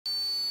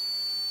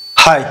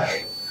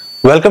Hi,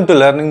 welcome to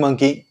Learning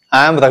Monkey.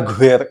 I am Raghu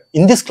here.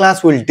 In this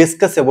class, we'll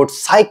discuss about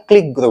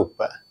cyclic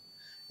group.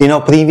 In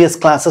our previous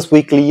classes,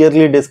 we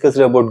clearly discussed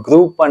about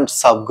group and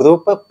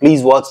subgroup.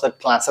 Please watch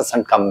that classes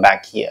and come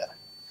back here.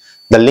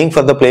 The link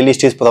for the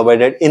playlist is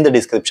provided in the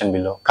description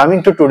below.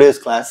 Coming to today's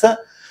class,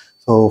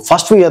 so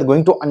first we are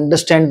going to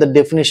understand the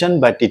definition,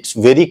 but it's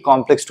very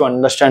complex to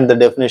understand the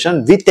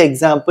definition. With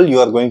example, you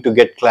are going to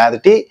get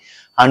clarity.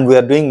 And we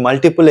are doing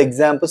multiple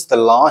examples. The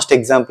last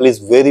example is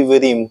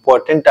very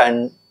important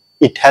and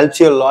it helps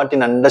you a lot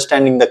in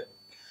understanding the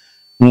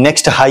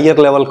next higher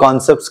level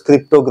concepts,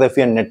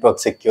 cryptography and network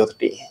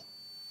security.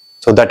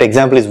 So that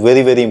example is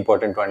very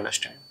important to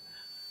understand.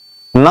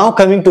 Now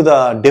coming to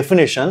the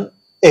definition,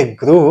 a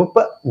group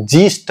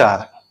G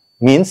star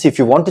means if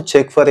you want to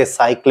check for a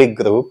cyclic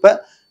group,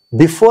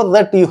 before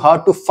that you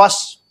have to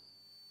first,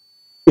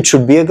 it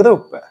should be a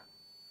group.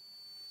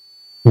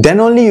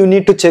 Then only you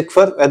need to check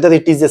for whether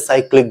it is a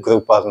cyclic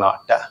group or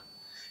not.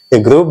 A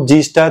group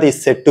G star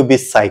is said to be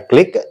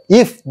cyclic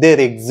if there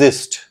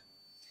exists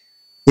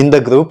in the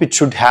group, it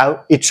should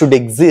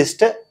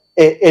exist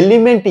a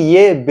element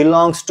A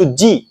belongs to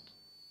G.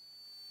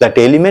 That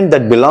element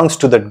that belongs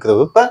to that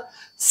group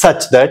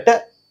such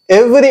that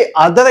every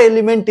other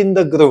element in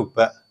the group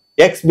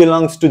X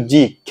belongs to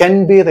G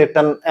can be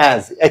written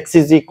as X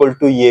is equal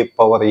to A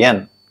power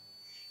N.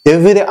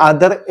 Every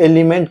other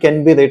element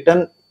can be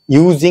written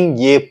using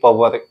A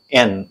power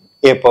N,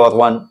 A power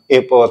 1,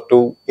 A power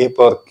 2, A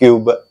power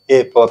cube,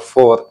 A power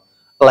 4,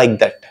 like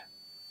that.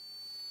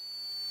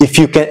 If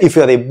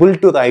you are able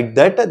to write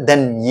that,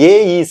 then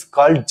A is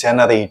called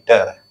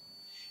generator.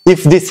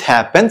 If this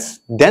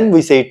happens, then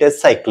we say it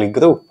as cyclic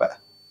group.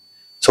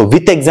 So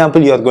with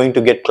example, you are going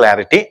to get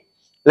clarity.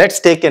 Let's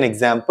take an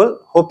example,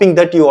 hoping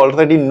that you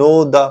already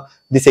know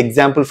this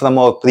example from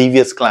our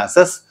previous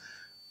classes.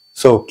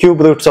 So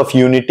cube roots of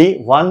unity,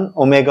 1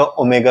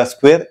 omega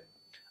square.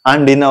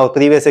 And in our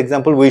previous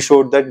example, we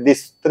showed that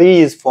this 3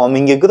 is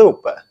forming a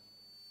group.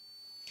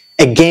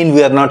 Again,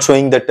 we are not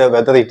showing that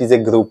whether it is a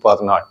group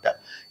or not.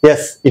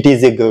 Yes, it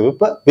is a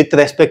group with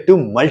respect to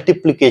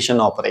multiplication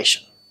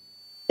operation.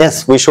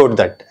 Yes, we showed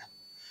that.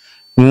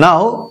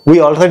 Now, we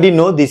already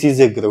know this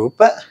is a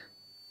group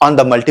on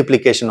the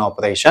multiplication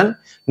operation.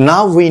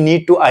 Now, we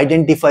need to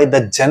identify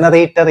the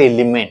generator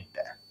element.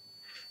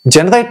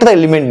 Generator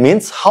element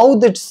means how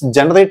this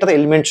generator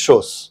element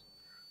shows.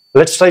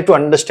 Let's try to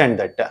understand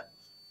that.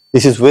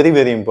 This is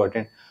very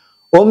important.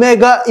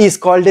 Omega is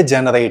called a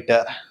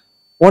generator.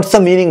 What's the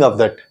meaning of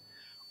that?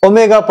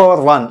 Omega power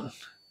 1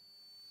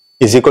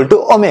 is equal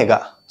to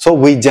omega. So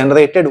we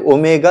generated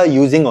omega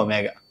using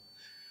omega.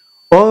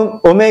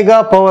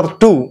 Omega power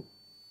 2,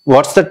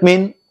 what's that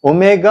mean?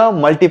 Omega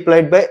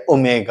multiplied by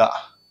omega.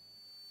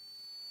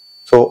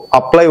 So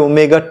apply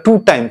omega 2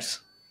 times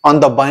on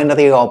the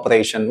binary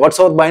operation. What's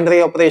our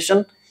binary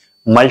operation?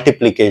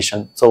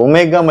 Multiplication. So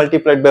omega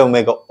multiplied by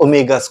omega,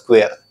 omega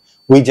square.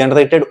 We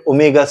generated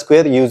omega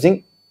square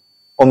using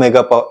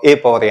omega power A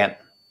power N.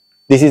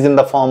 This is in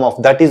the form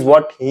of, that is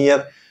what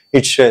here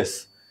it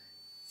says.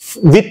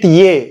 With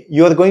A,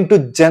 you are going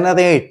to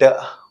generate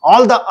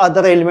all the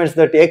other elements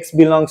that X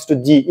belongs to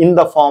G in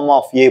the form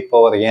of A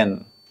power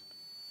N.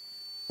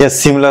 Yes,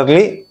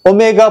 similarly,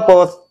 omega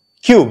power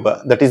cube,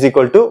 that is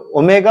equal to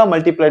omega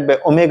multiplied by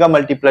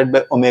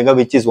omega,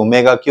 which is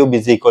omega cube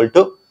is equal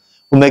to,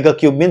 omega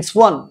cube means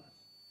 1.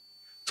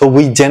 So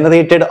we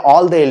generated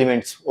all the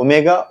elements,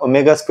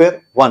 omega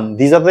square, 1.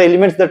 These are the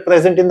elements that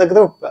present in the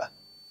group.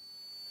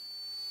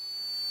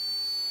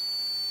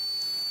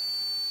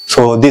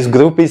 So this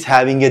group is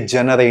having a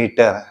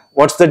generator.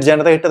 What's the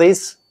generator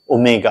is?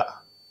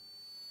 Omega.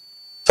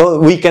 So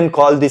we can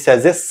call this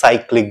as a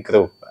cyclic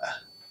group.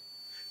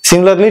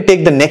 Similarly,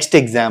 take the next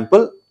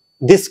example.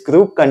 This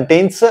group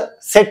contains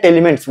set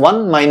elements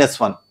 1,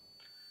 -1.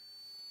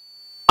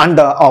 And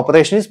the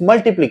operation is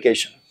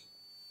multiplication.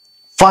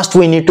 First,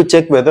 we need to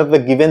check whether the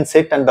given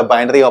set and the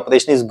binary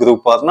operation is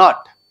group or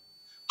not.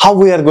 How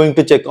we are going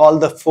to check? All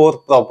the 4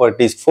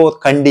 properties, 4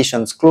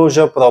 conditions,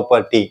 closure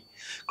property.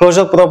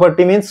 Closure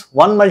property means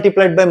 1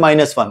 multiplied by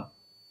 -1,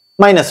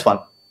 -1.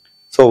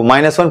 So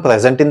 -1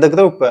 present in the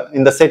group,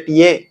 in the set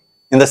A,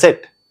 in the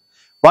set.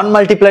 1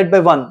 multiplied by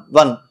 1,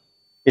 1.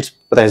 It's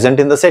present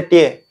in the set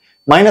A.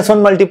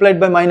 -1 multiplied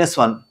by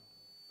 -1,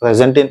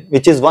 present in,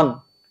 which is 1,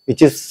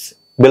 which is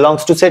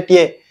belongs to set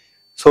A.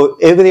 So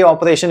every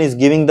operation is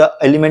giving the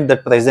element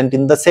that present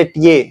in the set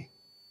A.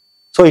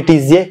 So it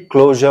is a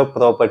closure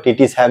property.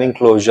 It is having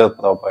closure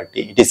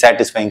property. It is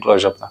satisfying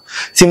closure property.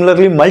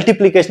 Similarly,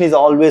 multiplication is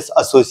always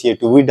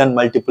associative. We done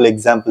multiple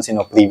examples in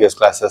our previous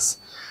classes.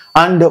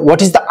 And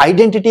what is the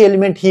identity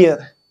element here?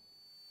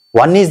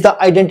 1 is the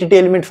identity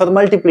element for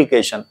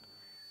multiplication.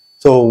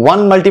 So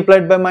 1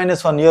 multiplied by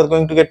 -1, you are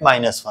going to get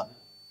 -1.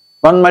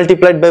 1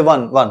 multiplied by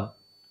 1, 1.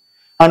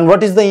 And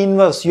what is the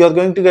inverse? You are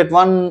going to get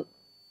 1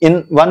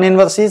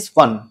 inverse is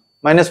 1,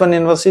 -1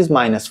 inverse is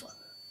 -1.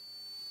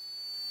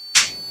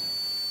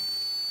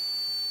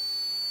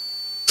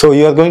 So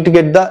you are going to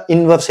get the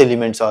inverse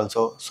elements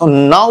also. So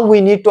now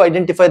we need to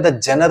identify the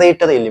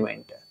generator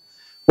element.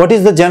 What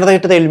is the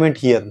generator element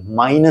here?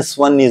 Minus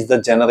 1 is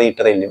the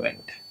generator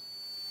element.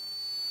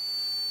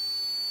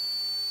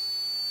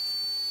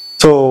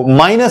 So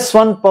minus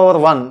 1 power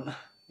 1,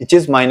 which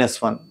is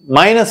minus 1.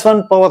 Minus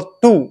 1 power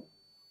 2.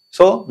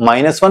 So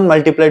minus 1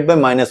 multiplied by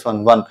minus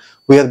 1, 1.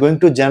 We are going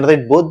to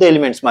generate both the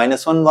elements,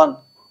 minus 1, 1.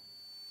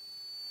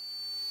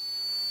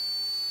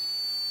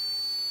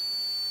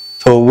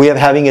 So we are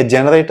having a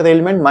generator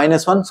element,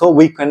 minus 1. So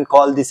we can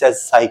call this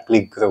as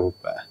cyclic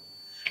group.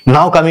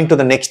 Now coming to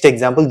the next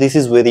example, this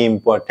is very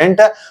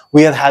important.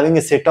 We are having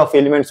a set of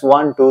elements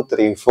 1, 2,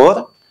 3,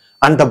 4.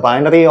 And the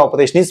binary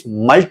operation is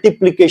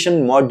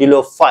multiplication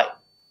modulo 5.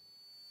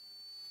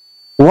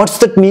 What's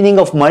the meaning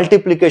of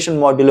multiplication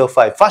modulo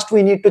 5? First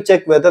we need to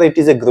check whether it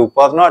is a group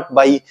or not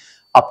by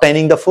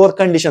obtaining the 4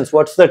 conditions.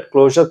 What's that?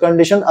 Closure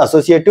condition,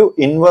 associative,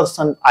 inverse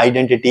and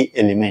identity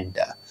element.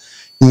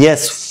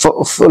 Yes,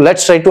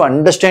 let's try to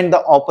understand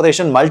the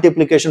operation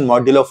multiplication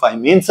modulo 5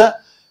 means.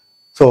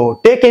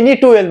 So take any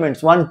 2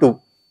 elements, 1,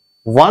 2.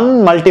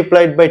 1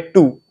 multiplied by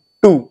 2,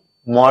 2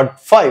 mod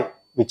 5.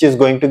 Which is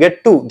going to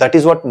get 2. That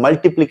is what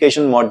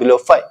multiplication modulo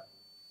 5.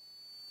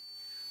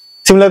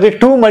 Similarly,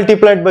 2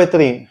 multiplied by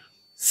 3,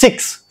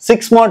 6.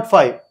 6 mod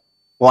 5,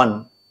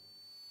 1.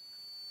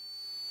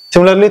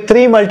 Similarly,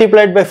 3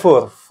 multiplied by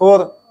 4,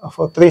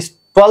 3,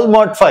 12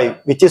 mod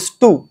 5, which is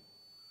 2.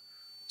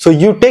 So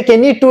you take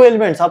any 2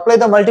 elements, apply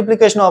the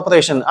multiplication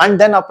operation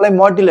and then apply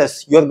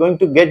modulus. You are going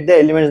to get the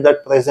elements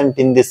that present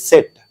in this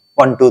set,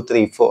 1, 2,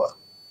 3, 4.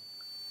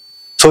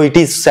 So it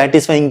is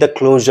satisfying the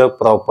closure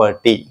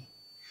property.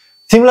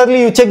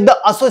 Similarly, you check the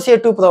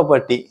associative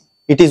property.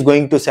 It is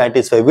going to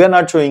satisfy. We are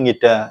not showing it.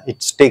 It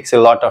takes a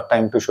lot of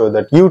time to show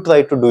that. You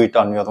try to do it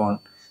on your own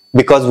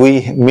because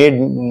we made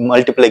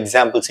multiple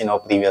examples in our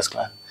previous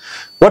class.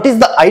 What is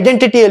the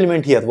identity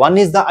element here? 1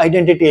 is the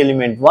identity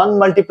element. 1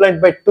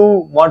 multiplied by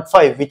 2 mod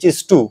 5, which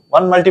is 2.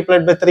 1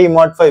 multiplied by 3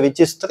 mod 5, which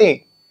is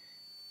 3.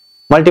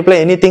 Multiply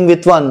anything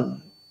with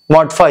 1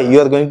 mod 5, you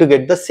are going to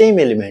get the same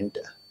element.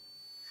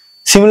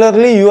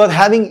 Similarly, you are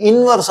having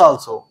inverse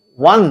also.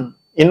 1.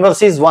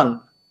 Inverse is 1.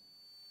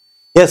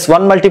 Yes,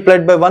 1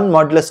 multiplied by 1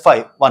 modulus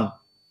 5, 1.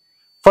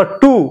 For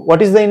 2,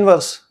 what is the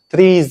inverse?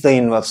 3 is the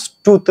inverse.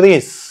 2, 3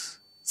 is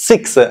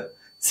 6.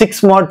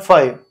 6 mod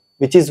 5,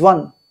 which is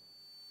 1.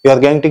 You are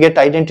going to get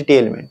identity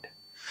element.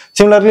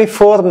 Similarly,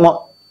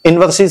 4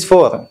 inverse is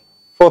 4.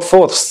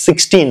 4,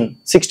 16.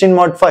 16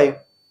 mod 5,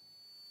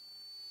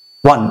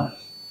 1.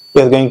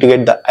 You are going to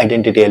get the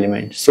identity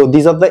element. So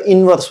these are the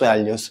inverse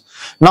values.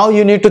 Now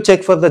you need to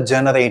check for the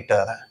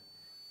generator.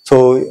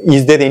 So,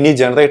 is there any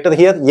generator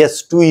here?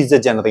 Yes, 2 is the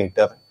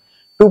generator.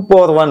 2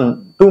 power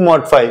 1, 2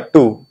 mod 5,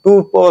 2.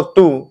 2 power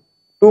 2,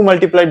 2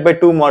 multiplied by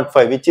 2 mod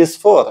 5, which is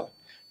 4.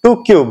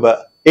 2 cube,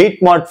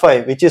 8 mod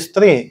 5, which is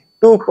 3.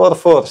 2 power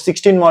 4,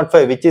 16 mod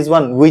 5, which is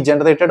 1. We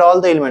generated all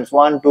the elements,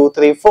 1, 2,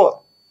 3,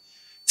 4.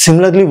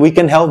 Similarly, we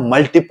can have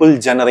multiple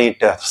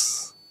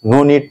generators.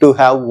 No need to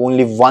have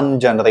only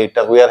one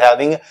generator. We are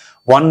having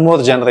one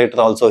more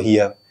generator also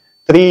here.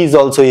 3 is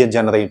also a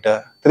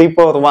generator. 3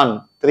 power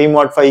 1. 3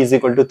 mod 5 is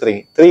equal to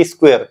 3. 3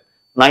 square,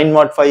 9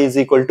 mod 5 is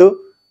equal to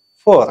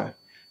 4.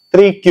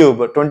 3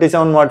 cube,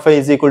 27 mod 5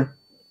 is equal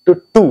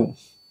to 2.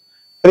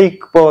 3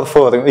 power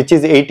 4, which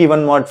is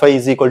 81 mod 5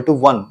 is equal to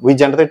 1. We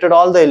generated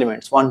all the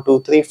elements, 1,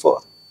 2, 3,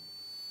 4.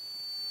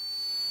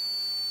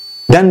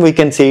 Then we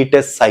can say it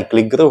as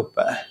cyclic group.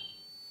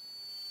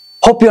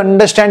 Hope you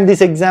understand these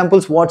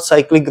examples, what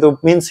cyclic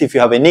group means. If you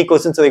have any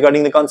questions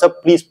regarding the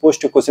concept, please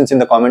post your questions in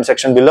the comment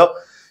section below.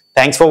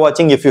 Thanks for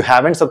watching. If you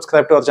haven't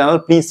subscribed to our channel,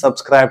 please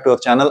subscribe to our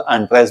channel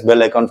and press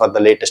bell icon for the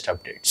latest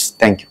updates.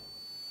 Thank you.